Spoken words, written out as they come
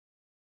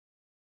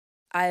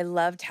I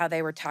loved how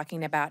they were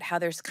talking about how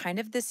there's kind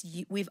of this,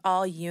 we've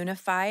all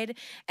unified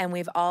and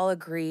we've all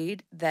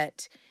agreed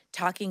that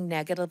talking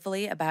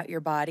negatively about your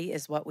body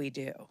is what we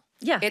do.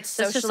 Yeah, It's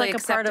that's just socially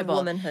like a part of acceptable.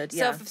 womanhood. So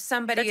Yeah, if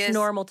somebody that's is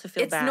normal to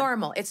feel it's bad.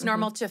 normal. It's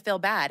normal to feel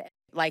bad.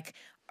 Like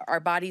our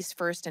bodies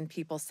first and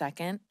people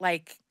second.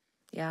 Like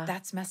Yeah.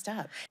 that's messed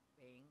up.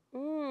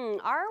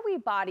 Are we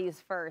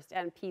bodies first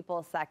and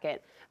people second?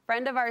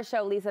 Friend of our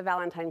show, Lisa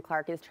Valentine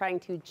Clark, is trying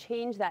to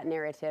change that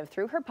narrative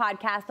through her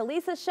podcast, The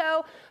Lisa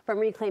Show, from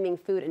reclaiming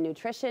food and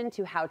nutrition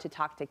to how to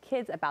talk to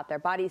kids about their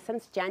bodies.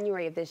 Since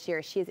January of this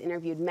year, she has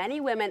interviewed many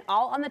women,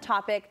 all on the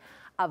topic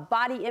of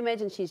body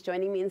image, and she's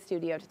joining me in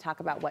studio to talk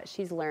about what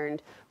she's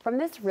learned from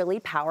this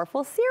really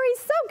powerful series.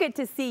 So good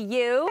to see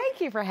you.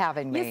 Thank you for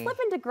having me. You slip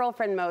into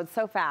girlfriend mode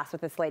so fast with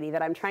this lady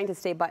that I'm trying to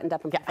stay buttoned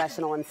up and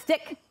professional and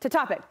stick to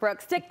topic,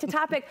 Brooke, stick to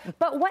topic.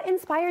 But what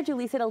inspired you,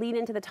 Lisa, to lean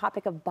into the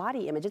topic of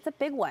body image? It's a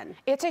big one.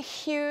 It's a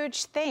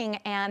huge thing,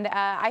 and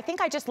I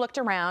think I just looked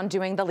around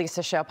doing the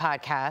Lisa Show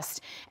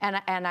podcast,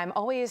 and I'm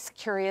always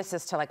curious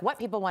as to like what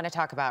people want to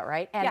talk about,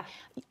 right? And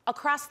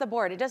across the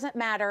board, it doesn't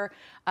matter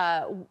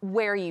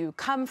where you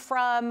come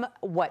from,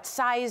 what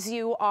size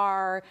you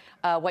are,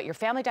 what your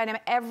family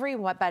dynamic.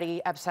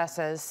 Everybody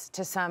obsesses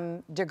to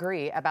some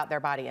degree about their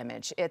body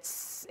image.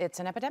 It's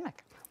an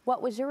epidemic.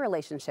 What was your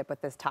relationship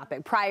with this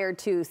topic prior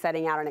to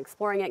setting out and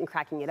exploring it and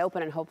cracking it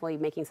open and hopefully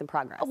making some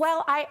progress?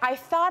 Well, I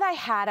thought I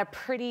had a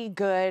pretty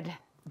good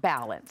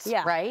balance,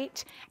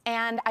 right?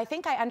 And I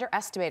think I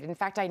underestimated, in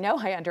fact, I know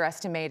I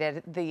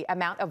underestimated the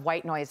amount of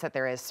white noise that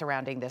there is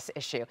surrounding this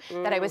issue,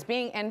 that I was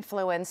being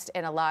influenced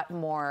in a lot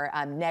more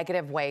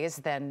negative ways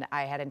than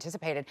I had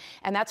anticipated.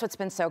 And that's what's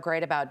been so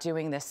great about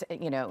doing this,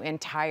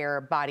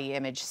 entire body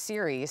image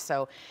series.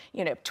 So,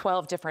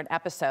 12 different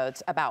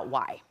episodes about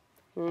why.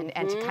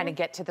 And to kind of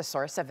get to the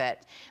source of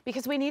it.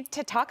 Because we need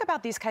to talk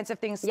about these kinds of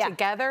things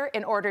together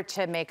in order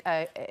to make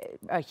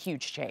a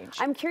huge change.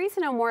 I'm curious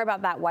to know more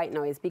about that white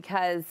noise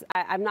because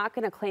I'm not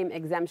going to claim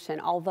exemption,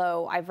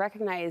 although I've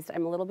recognized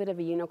I'm a little bit of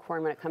a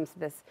unicorn when it comes to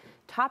this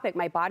topic.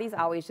 My body's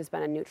always just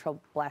been a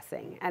neutral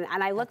blessing. And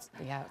I looked...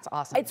 Yeah, it's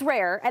awesome. It's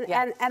rare.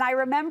 And I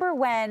remember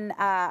when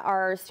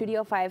our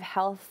Studio 5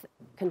 health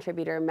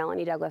contributor,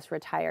 Melanie Douglas,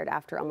 retired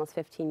after almost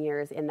 15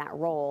 years in that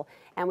role.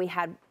 And we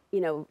had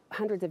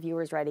hundreds of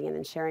viewers writing in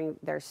and sharing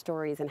their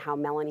stories and how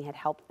Melanie had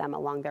helped them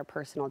along their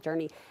personal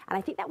journey. And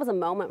I think that was a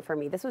moment for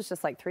me. This was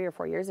just like 3 or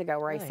 4 years ago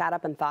where I sat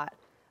up and thought,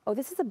 oh,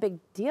 this is a big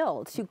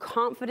deal to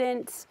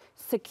confident,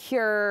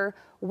 secure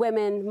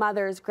women,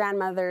 mothers,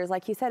 grandmothers.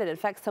 Like you said, it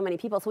affects so many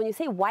people. So when you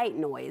say white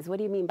noise, what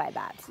do you mean by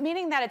that?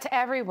 Meaning that it's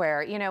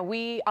everywhere.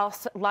 We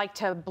also like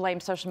to blame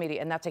social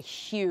media, and that's a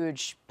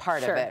huge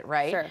part of it,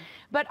 right? Sure.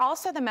 But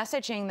also the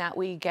messaging that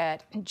we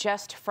get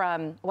just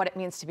from what it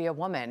means to be a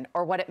woman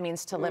or what it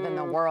means to live in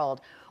the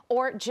world,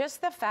 or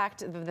just the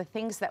fact of the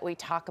things that we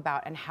talk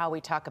about and how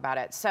we talk about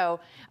it. So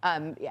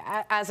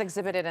as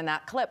exhibited in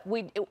that clip,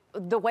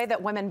 the way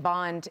that women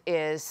bond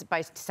is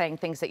by saying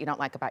things that you don't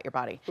like about your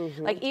body.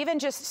 Like even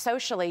just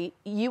socially,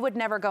 you would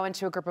never go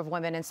into a group of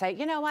women and say,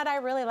 you know what, I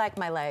really like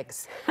my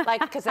legs.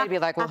 Like, because they'd be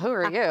like, well, who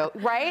are you,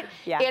 right?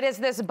 It is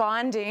this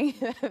bonding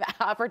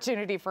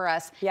opportunity for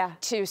us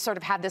to sort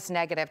of have this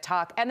negative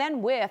talk. And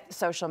then with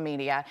social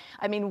media,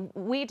 I mean,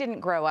 we didn't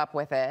grow up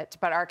with it,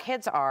 but our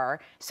kids are.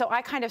 So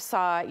I kind of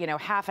saw,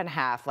 half and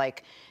half,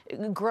 like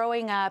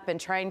growing up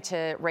and trying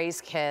to raise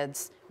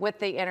kids with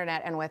the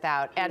internet and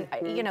without. And,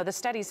 the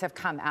studies have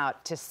come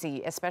out to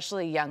see,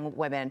 especially young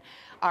women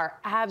are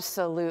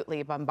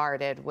absolutely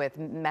bombarded with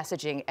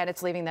messaging, and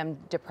it's leaving them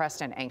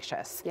depressed and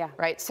anxious,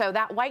 right? So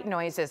that white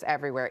noise is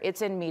everywhere.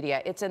 It's in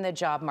media, it's in the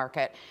job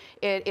market,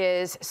 it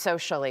is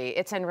socially,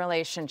 it's in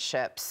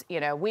relationships.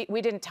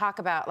 We didn't talk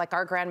about, like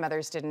our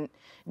grandmothers didn't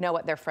know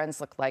what their friends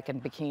looked like in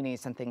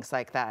bikinis and things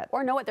like that.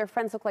 Or know what their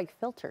friends look like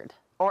filtered.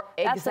 Or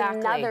That's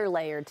another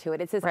layer to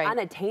it. It's this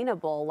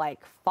unattainable, like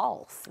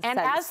false And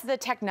sense. as the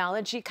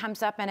technology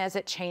comes up and as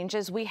it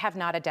changes, we have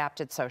not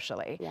adapted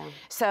socially.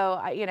 So,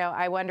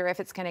 I wonder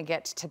if it's going to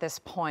get to this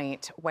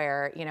point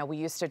where, we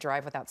used to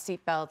drive without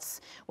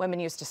seatbelts. Women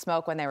used to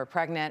smoke when they were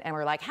pregnant, and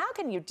we're like, how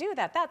can you do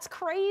that? That's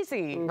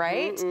crazy,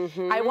 right?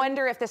 I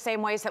wonder if the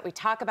same ways that we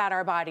talk about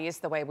our bodies,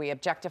 the way we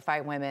objectify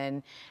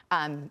women,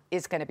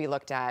 is going to be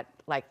looked at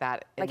like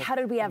that in how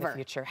did we in ever? the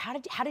future. How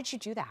did you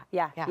do that?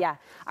 Yeah.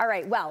 All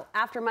right. Well,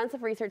 after months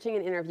of researching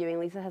and interviewing,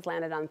 Lisa has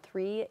landed on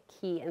 3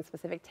 key and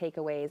specific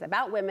takeaways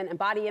about women and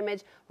body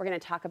image. We're going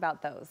to talk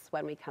about those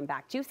when we come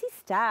back. Juicy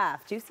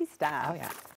stuff. Juicy stuff. Oh, yeah.